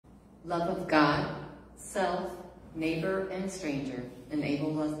Love of God, self, neighbor, and stranger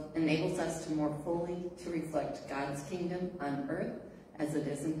enables us to more fully to reflect God's kingdom on earth as it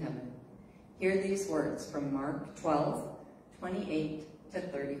is in heaven. Hear these words from Mark 12:28 to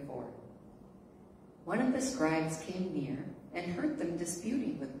 34. One of the scribes came near and heard them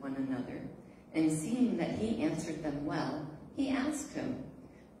disputing with one another, and seeing that he answered them well, he asked him,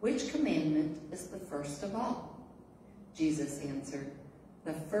 "Which commandment is the first of all?" Jesus answered,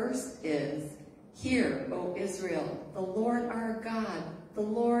 "The first is, 'Hear, O Israel, the Lord our God, the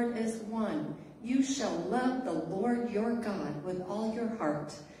Lord is one. You shall love the Lord your God with all your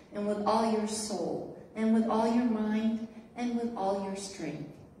heart, and with all your soul, and with all your mind, and with all your strength.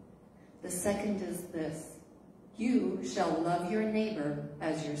 The second is this, you shall love your neighbor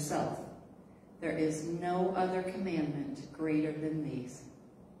as yourself. There is no other commandment greater than these."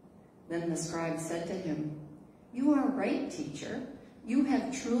 Then the scribe said to him, "You are right, teacher. You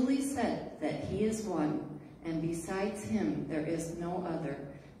have truly said that he is one, and besides him there is no other,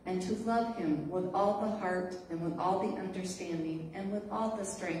 and to love him with all the heart and with all the understanding and with all the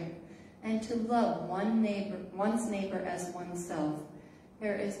strength, and to love one's neighbor as oneself.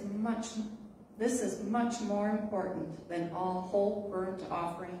 This is much more important than all whole burnt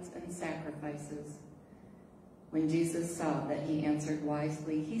offerings and sacrifices." When Jesus saw that he answered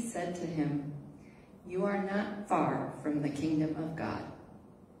wisely, he said to him, "You are not far from the kingdom of God."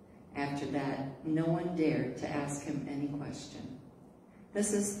 After that, no one dared to ask him any question.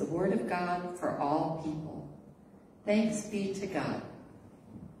 This is the word of God for all people. Thanks be to God.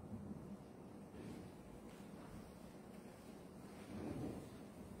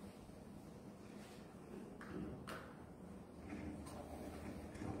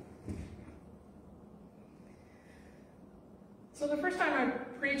 So the first time I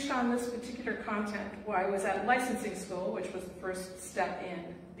preached on this particular content, I was at licensing school, which was the first step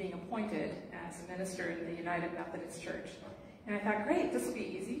in being appointed as a minister in the United Methodist Church. And I thought, great, this will be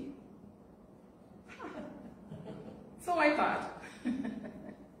easy. So I thought.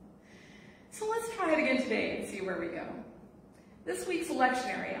 So let's try it again today and see where we go. This week's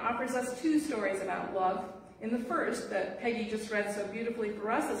lectionary offers us two stories about love. In the first, that Peggy just read so beautifully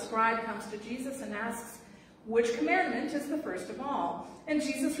for us, a scribe comes to Jesus and asks, "Which commandment is the first of all?" And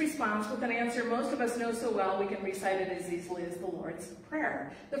Jesus responds with an answer most of us know so well we can recite it as easily as the Lord's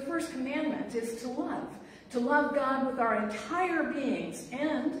Prayer. The first commandment is to love God with our entire beings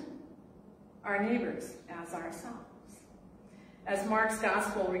and our neighbors as ourselves. As Mark's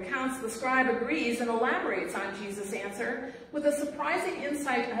gospel recounts, the scribe agrees and elaborates on Jesus' answer with a surprising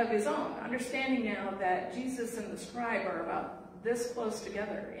insight of his own, understanding now that Jesus and the scribe are about this close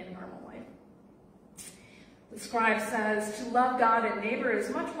together in normal life. The scribe says to love God and neighbor is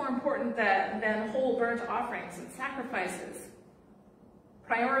much more important than whole burnt offerings and sacrifices.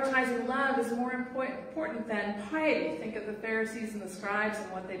 Prioritizing love is more important than piety. Think of the Pharisees and the scribes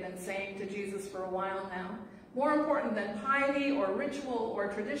and what they've been saying to Jesus for a while now. More important than piety or ritual or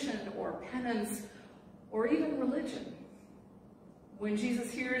tradition or penance or even religion. When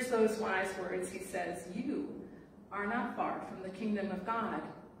Jesus hears those wise words, he says, "You are not far from the kingdom of God,"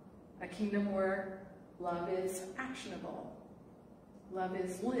 a kingdom where love is actionable. Love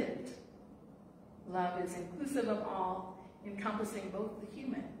is lived. Love is inclusive of all, encompassing both the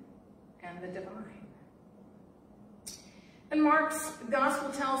human and the divine. And Mark's gospel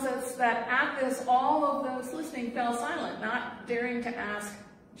tells us that at this, all of those listening fell silent, not daring to ask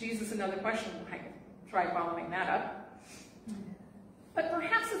Jesus another question. I tried following that up. But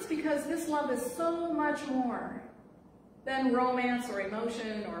perhaps it's because this love is so much more than romance or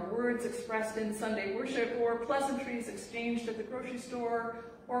emotion or words expressed in Sunday worship or pleasantries exchanged at the grocery store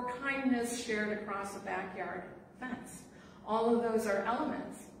or kindness shared across a backyard fence. All of those are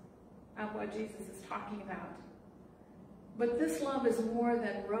elements of what Jesus is talking about. But this love is more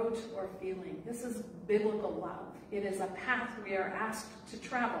than rote or feeling. This is biblical love. It is a path we are asked to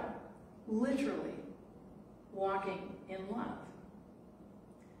travel, literally walking in love.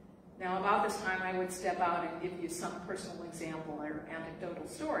 Now, about this time, I would step out and give you some personal example or anecdotal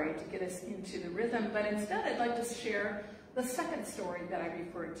story to get us into the rhythm, but instead I'd like to share the second story that I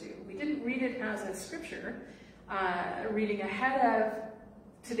referred to. We didn't read it as a scripture, reading ahead of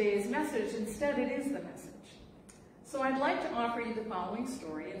today's message. Instead, it is the message. So I'd like to offer you the following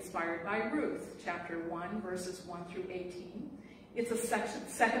story inspired by Ruth, chapter 1, verses 1 through 18. It's a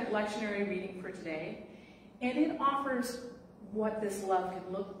second lectionary reading for today, and it offers what this love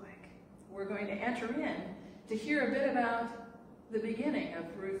can look like. We're going to enter in to hear a bit about the beginning of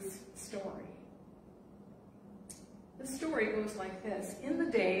Ruth's story. The story goes like this. In the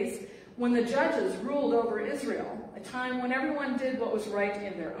days when the judges ruled over Israel, a time when everyone did what was right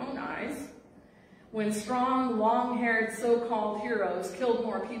in their own eyes, when strong, long-haired so-called heroes killed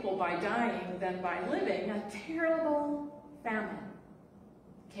more people by dying than by living, a terrible famine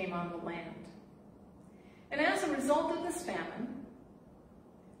came on the land. And as a result of this famine,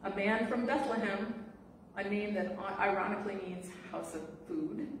 a man from Bethlehem, a name that ironically means house of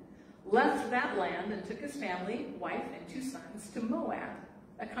food, left that land and took his family, wife, and 2 sons to Moab,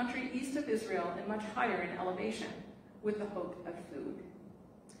 a country east of Israel and much higher in elevation, with the hope of food.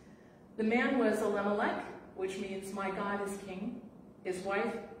 The man was Elimelech, which means my God is king. His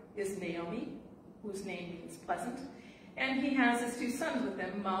wife is Naomi, whose name means pleasant. And he has his 2 sons with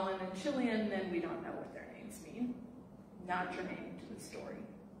him, Mahlon and Chilion, and we don't know what their names mean. Not germane to the story.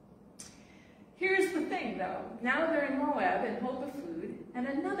 Here's the thing, though. Now they're in Moab in hope of food, and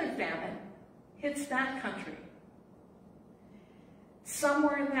another famine hits that country.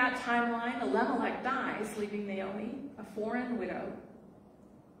 Somewhere in that timeline, Elimelech dies, leaving Naomi, a foreign widow,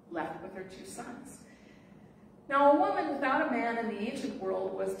 left with her 2 sons. Now, a woman without a man in the ancient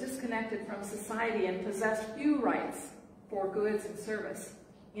world was disconnected from society and possessed few rights for goods and service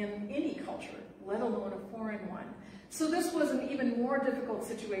in any culture, let alone a foreign one. So this was an even more difficult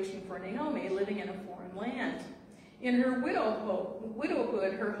situation for Naomi, living in a foreign land. In her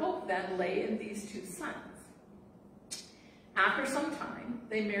widowhood, her hope then lay in these 2 sons. After some time,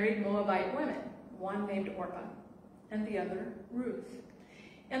 they married Moabite women, one named Orpah and the other Ruth.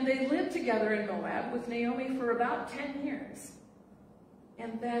 And they lived together in Moab with Naomi for about 10 years.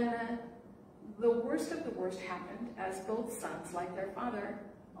 And then the worst of the worst happened, as both sons, like their father,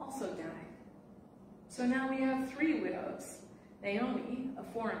 also died. So now we have 3 widows, Naomi, a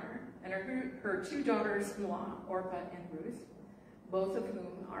foreigner, and her 2 daughters-in-law, Orpah and Ruth, both of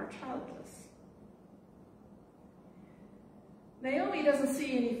whom are childless. Naomi doesn't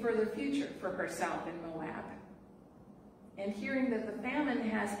see any further future for herself in Moab. And hearing that the famine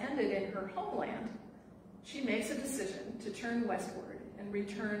has ended in her homeland, she makes a decision to turn westward and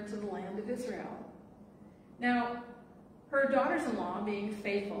return to the land of Israel. Now, her daughters-in-law, being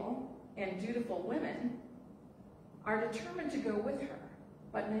faithful and dutiful women, are determined to go with her.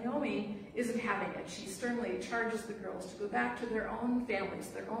 But Naomi isn't having it. She sternly charges the girls to go back to their own families,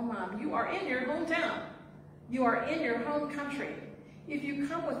 their own mom. You are in your hometown. You are in your home country. If you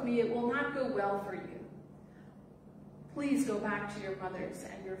come with me, it will not go well for you. Please go back to your mothers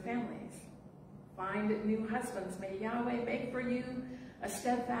and your families. Find new husbands. May Yahweh make for you a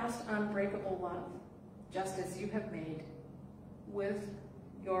steadfast, unbreakable love, just as you have made with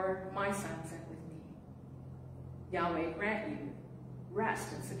my sons and with me. Yahweh grant you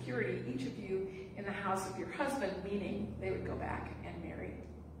rest and security, each of you in the house of your husband, meaning they would go back and marry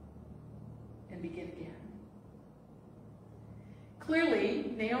and begin again.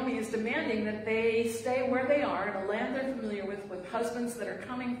 Clearly, Naomi is demanding that they stay where they are in a land they're familiar with husbands that are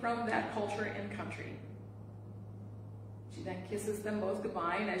coming from that culture and country. She then kisses them both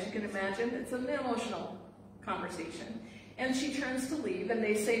goodbye, and as you can imagine, it's an emotional conversation. And she turns to leave, and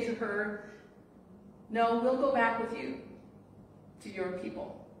they say to her, no, we'll go back with you to your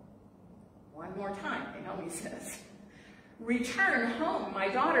people. One more time, Naomi says. Return home, my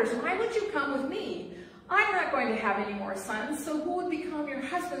daughters. Why would you come with me? I'm not going to have any more sons, so who would become your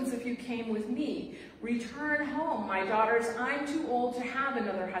husbands if you came with me? Return home, my daughters. I'm too old to have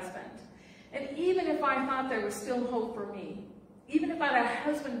another husband. And even if I thought there was still hope for me, even if I had a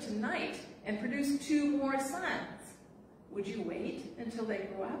husband tonight and produced 2 more sons, would you wait until they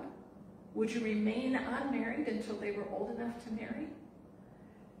grew up? Would you remain unmarried until they were old enough to marry?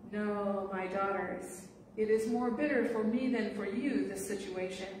 No, my daughters. It is more bitter for me than for you, this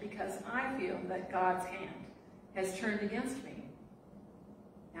situation, because I feel that God's hand has turned against me.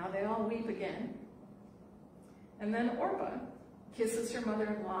 Now they all weep again. And then Orpah kisses her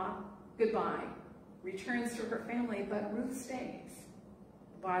mother-in-law goodbye, returns to her family, but Ruth stays.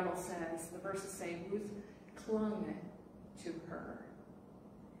 The Bible says, the verses say, Ruth clung to her.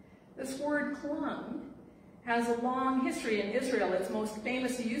 This word clung has a long history in Israel. Its most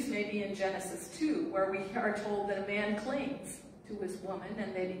famous use may be in Genesis 2, where we are told that a man clings to his woman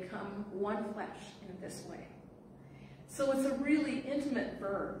and they become one flesh in this way. So it's a really intimate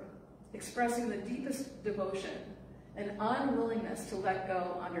verb expressing the deepest devotion and unwillingness to let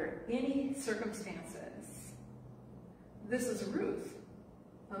go under any circumstances. This is Ruth,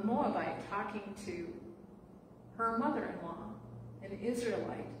 a Moabite, talking to her mother-in-law, an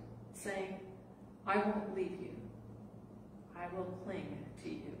Israelite, saying, I won't leave you. I will cling to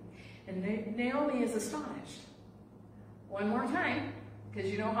you. And Naomi is astonished. One more time,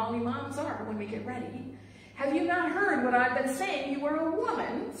 because you know how we moms are when we get ready. Have you not heard what I've been saying? You are a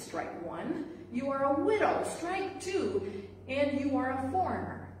woman, strike 1. You are a widow, strike 2. And you are a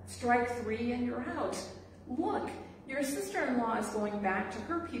foreigner, strike 3, and you're out. Look, your sister-in-law is going back to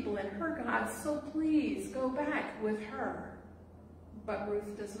her people and her gods, so please go back with her. But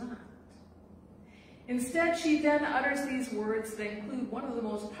Ruth does not. Instead, she then utters these words that include one of the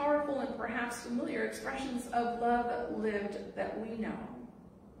most powerful and perhaps familiar expressions of love lived that we know.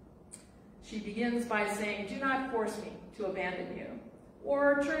 She begins by saying, "Do not force me to abandon you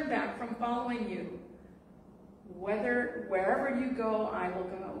or turn back from following you. Wherever you go, I will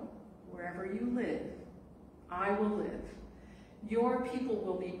go. Wherever you live, I will live. Your people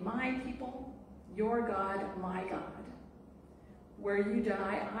will be my people, your God, my God. Where you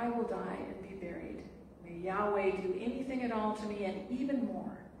die, I will die and be buried. May Yahweh do anything at all to me, and even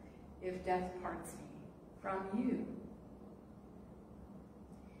more, if death parts me from you."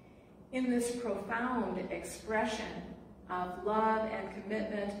 In this profound expression of love and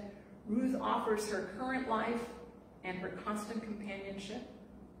commitment, Ruth offers her current life and her constant companionship,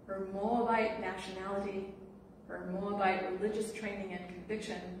 her Moabite nationality, her Moabite religious training and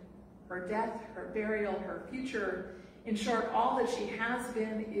conviction, her death, her burial, her future, in short, all that she has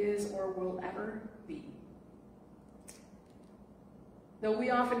been, is, or will ever be. Though we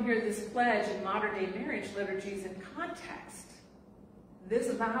often hear this pledge in modern-day marriage liturgies in context,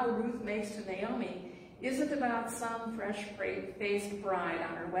 this vow Ruth makes to Naomi isn't about some fresh-faced bride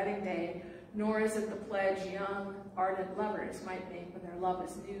on her wedding day, nor is it the pledge young, ardent lovers might make when their love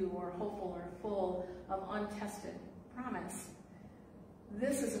is new or hopeful or full of untested promise.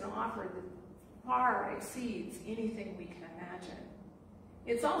 This is an offer that far exceeds anything we can imagine.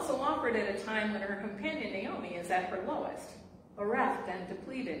 It's also offered at a time when her companion Naomi is at her lowest, bereft and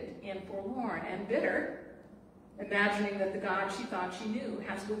depleted and forlorn and bitter, imagining that the God she thought she knew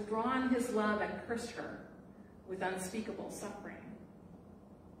has withdrawn his love and cursed her with unspeakable suffering.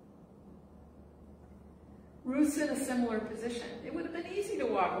 Ruth's in a similar position. It would have been easy to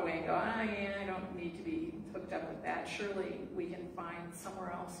walk away and go, yeah, I don't need to be hooked up with that. Surely we can find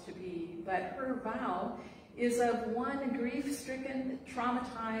somewhere else to be. But her vow is of one grief-stricken,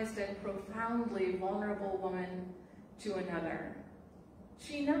 traumatized, and profoundly vulnerable woman to another.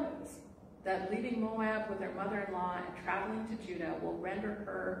 She knows that leaving Moab with her mother-in-law and traveling to Judah will render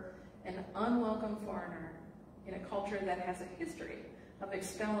her an unwelcome foreigner in a culture that has a history of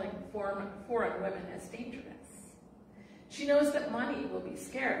expelling foreign women as dangerous. She knows that money will be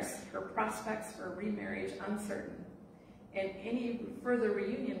scarce, her prospects for remarriage uncertain, and any further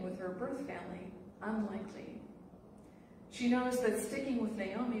reunion with her birth family unlikely. She knows that sticking with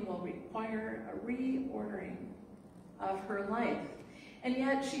Naomi will require a reordering of her life, and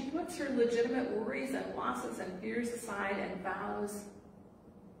yet she puts her legitimate worries and losses and fears aside and vows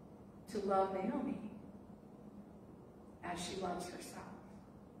to love Naomi as she loves herself.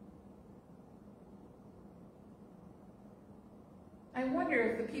 I wonder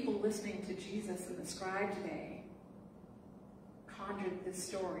if the people listening to Jesus and the scribe today conjured this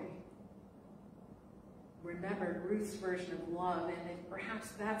story, remembered Ruth's version of love, and if perhaps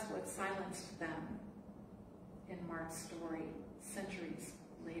that's what silenced them in Mark's story centuries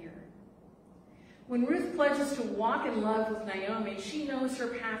later. When Ruth pledges to walk in love with Naomi, she knows her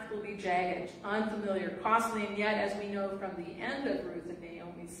path will be jagged, unfamiliar, costly, and yet, as we know from the end of Ruth and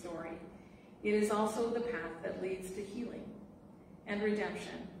Naomi's story, it is also the path that leads to healing and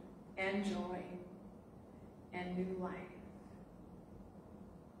redemption and joy and new life.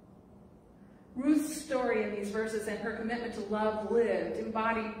 Ruth's story in these verses and her commitment to love lived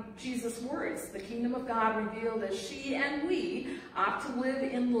embodied Jesus' words, the kingdom of God revealed as she and we opt to live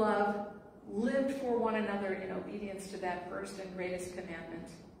in love, lived for one another in obedience to that first and greatest commandment,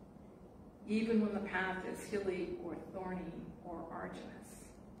 even when the path is hilly or thorny or arduous.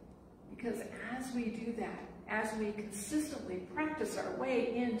 Because as we do that, as we consistently practice our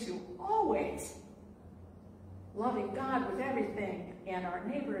way into always loving God with everything and our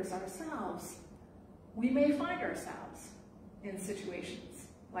neighbors ourselves, we may find ourselves in situations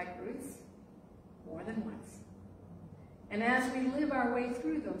like Ruth's more than once. And as we live our way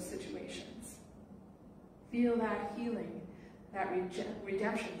through those situations, feel that healing, that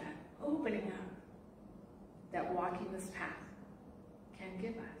redemption, that opening up that walking this path can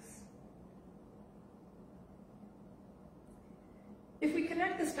give us. If we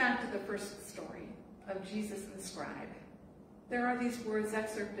connect this back to the first story of Jesus and the scribe, there are these words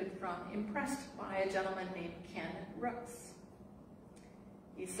excerpted from Impressed by a gentleman named Ken Brooks.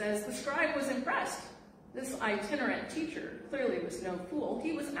 He says, the scribe was impressed. This itinerant teacher clearly was no fool.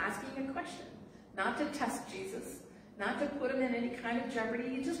 He was asking a question, not to test Jesus, not to put him in any kind of jeopardy.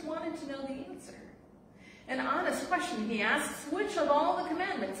 He just wanted to know the answer. an honest question. He asks, which of all the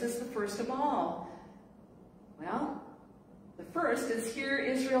commandments is the first of all? Well, the first is, hear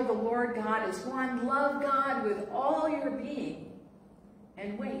Israel, the Lord God is one. Love God with all your being.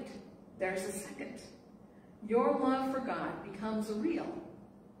 And wait, there's a second. Your love for God becomes real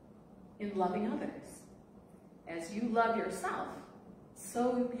in loving others. As you love yourself,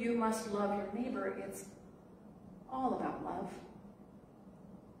 so you must love your neighbor. It's all about love.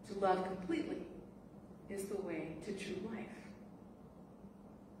 To love completely is the way to true life.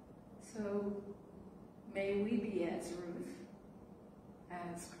 So may we be as Ruth,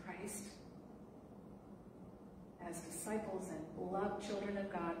 as Christ, as disciples and beloved children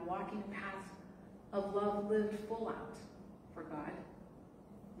of God, walking a path of love lived full out for God,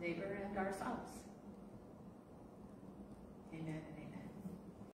 neighbor, and ourselves. Amen.